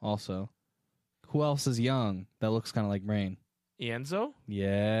 Yeah. Also, who else is young that looks kind of like Brain? Ienzo?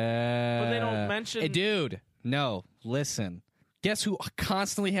 Yeah. But they don't mention... Hey, dude, no, listen. Guess who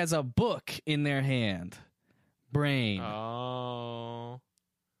constantly has a book in their hand? Brain. Oh.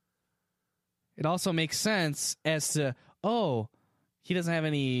 It also makes sense as to, he doesn't have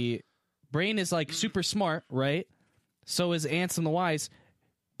any... Brain is, like, super smart, right? So is Ansem the Wise.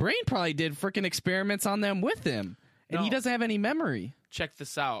 Brain probably did freaking experiments on them with him, and he doesn't have any memory. Check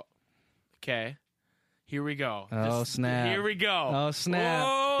this out. Okay. Here we go. Oh, snap. Here we go. Oh, snap.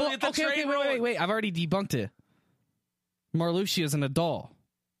 Whoa, get the train rolling. Wait. I've already debunked it. Marluxia is an adult.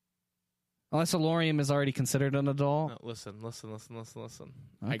 Unless Elorium is already considered an adult. No, listen.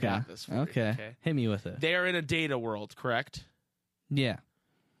 Okay. I got this for you, okay? Hit me with it. They are in a data world, correct? Yeah.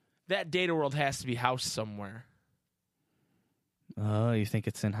 That data world has to be housed somewhere. Oh, you think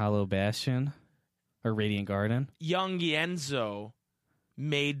it's in Hollow Bastion? Or Radiant Garden? Young Ienzo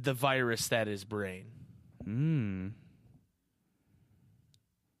made the virus that is Brain.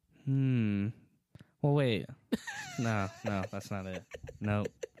 Well, wait. No, that's not it. No.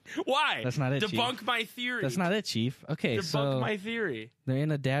 Why? That's not it, Debunk Chief. my theory. That's not it, Chief. Okay, Debunk my theory. They're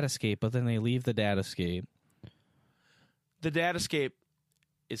in a datascape, but then they leave the datascape. The datascape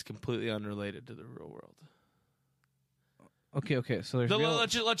is completely unrelated to the real world. Okay. So there's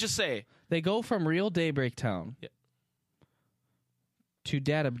let's just say they go from real Daybreak Town Yeah. to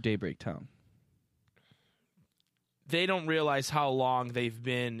data Daybreak Town. They don't realize how long they've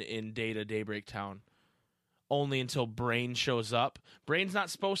been in data Daybreak Town. Only until Brain shows up. Brain's not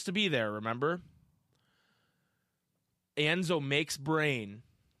supposed to be there, remember? Ienzo makes Brain.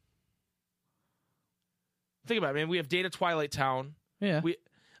 Think about it, man. We have Data Twilight Town. Yeah.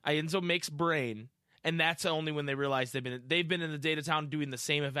 Ienzo makes Brain, and that's only when they realize they've been in the Data Town doing the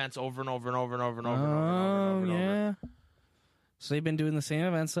same events over and over and over and over and over and over and over and over. So they've been doing the same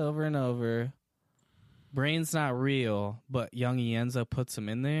events over and over. Brain's not real, but young Ienzo puts him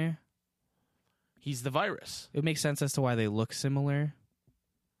in there. He's the virus. It makes sense as to why they look similar.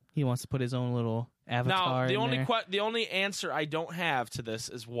 He wants to put his own little avatar now, in there. the only answer I don't have to this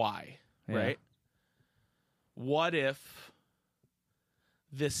is why, right? What if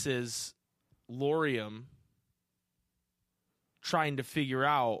this is Lorium trying to figure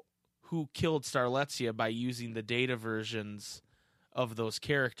out who killed Starletzia by using the data versions of those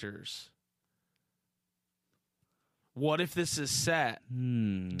characters? What if this is set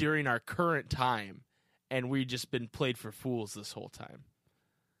during our current time and we've just been played for fools this whole time?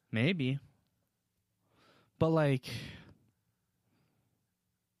 Maybe. But, like,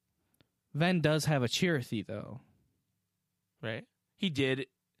 Ven does have a Chirithy, though. Right? He did.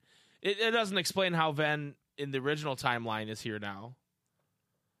 It doesn't explain how Ven in the original timeline is here now.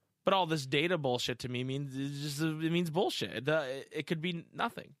 But all this data bullshit to me means it means bullshit. It could be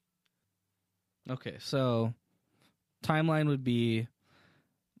nothing. Okay, so timeline would be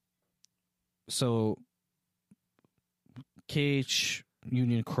KH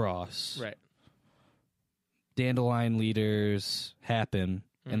Union Cross. Right. Dandelion leaders happen,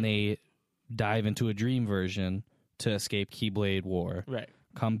 and they dive into a dream version to escape Keyblade War. Right.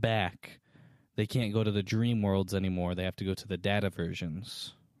 Come back. They can't go to the dream worlds anymore. They have to go to the data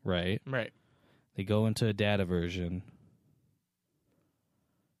versions. Right? Right. They go into a data version,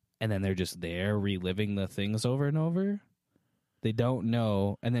 and then they're just there reliving the things over and over. They don't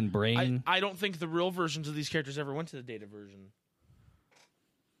know. And then Brain... I don't think the real versions of these characters ever went to the data version.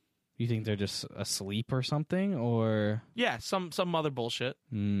 You think they're just asleep or something? Or... Yeah, some other bullshit.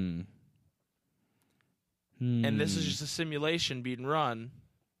 And this is just a simulation being run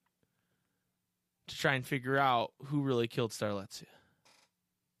to try and figure out who really killed Starletzia.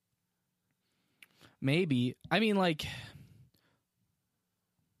 Maybe. I mean, like...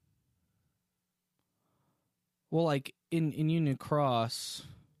 Well, like, in Union Cross,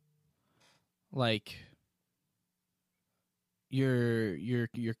 like, your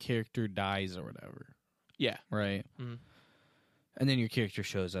character dies or whatever. Yeah. Right? Mm-hmm. And then your character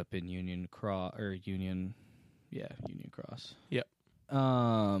shows up in Union Cross. Yep.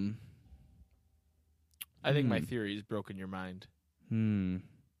 I think my theory has broken your mind.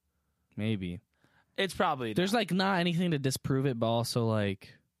 Maybe. It's probably There's, like, not anything to disprove it, but also, like...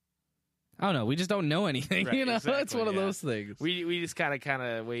 I don't know. We just don't know anything. Right, you know, exactly, that's one of those things. We just kind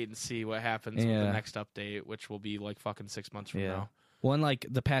of wait and see what happens with the next update, which will be like fucking 6 months from now. Well, in like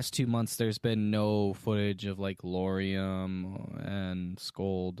the past 2 months, there's been no footage of like Lorium and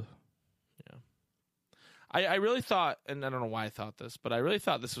Scold. Yeah, I really thought, and I don't know why I thought this, but I really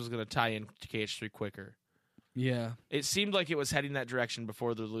thought this was going to tie in to KH3 quicker. Yeah, it seemed like it was heading that direction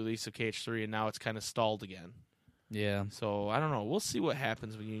before the release of KH3, and now it's kind of stalled again. Yeah. So I don't know. We'll see what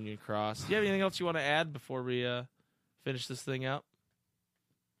happens with Union Cross. Do you have anything else you want to add before we finish this thing up?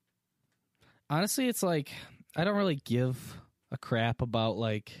 Honestly, it's like I don't really give a crap about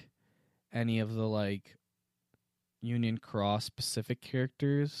like any of the like Union Cross specific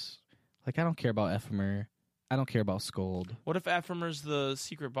characters. Like I don't care about Ephemer. I don't care about Scold. What if Ephemer's the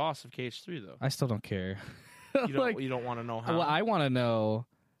secret boss of KH3 though? I still don't care. You don't want to know how. What I want to know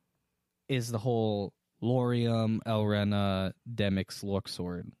is the whole Lorium, Elrena, Demix,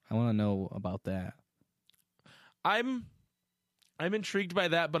 Longsword. I want to know about that. I'm intrigued by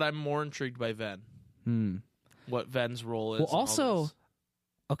that, but I'm more intrigued by Ven. What Ven's role is. Well, also,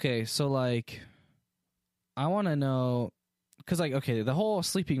 okay, so like, I want to know because like, okay, the whole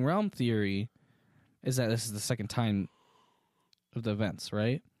Sleeping Realm theory is that this is the second time of the events,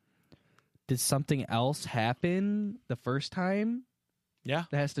 right? Did something else happen the first time? Yeah,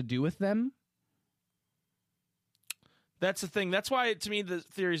 that has to do with them. That's the thing. That's why, to me, the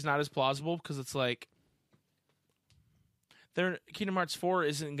theory is not as plausible because it's like Kingdom Hearts 4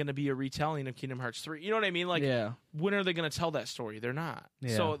 isn't going to be a retelling of Kingdom Hearts 3. You know what I mean? Like, when are they going to tell that story? They're not.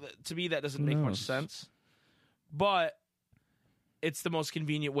 Yeah. So to me, that doesn't make much sense. But it's the most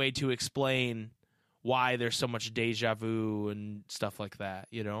convenient way to explain why there's so much deja vu and stuff like that,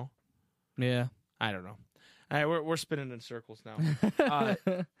 you know? Yeah. I don't know. All right, we're spinning in circles now.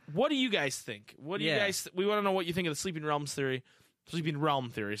 What do you guys think? What do you guys? We want to know what you think of the Sleeping Realm theory.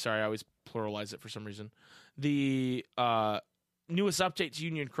 Sorry, I always pluralize it for some reason. The newest update to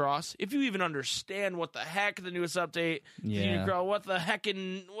Union Cross. If you even understand what the heck the newest update to Union Cross, what the heck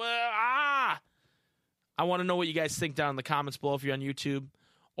I want to know what you guys think down in the comments below if you're on YouTube,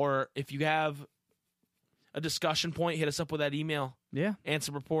 or if you have a discussion point, hit us up with that email. Yeah,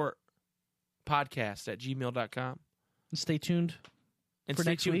 Ansem Report podcast@gmail.com. Stay tuned for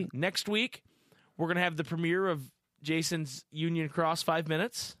next week. Next week, we're going to have the premiere of Jason's Union Cross 5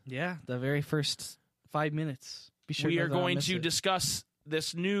 minutes. Yeah, the very first 5 minutes. Be sure we are going to discuss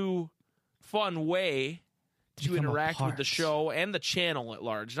this new fun way to interact with the show and the channel at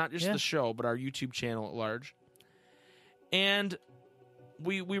large. Not just the show, but our YouTube channel at large. And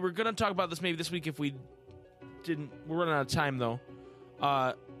we were going to talk about this maybe this week if we didn't. We're running out of time, though.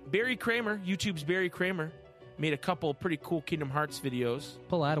 Barry Kramer, YouTube's Barry Kramer, made a couple pretty cool Kingdom Hearts videos.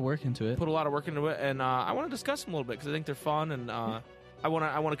 Put a lot of work into it. And I want to discuss them a little bit because I think they're fun, and I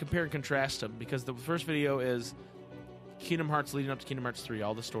want to compare and contrast them because the first video is Kingdom Hearts leading up to Kingdom Hearts 3,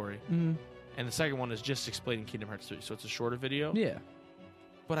 all the story, and the second one is just explaining Kingdom Hearts 3, so it's a shorter video. Yeah,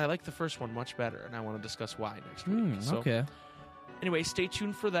 but I like the first one much better, and I want to discuss why next week. So, okay. Anyway, stay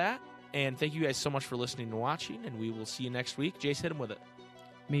tuned for that, and thank you guys so much for listening and watching, and we will see you next week. Jace, hit him with it.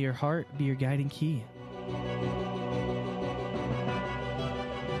 May your heart be your guiding key.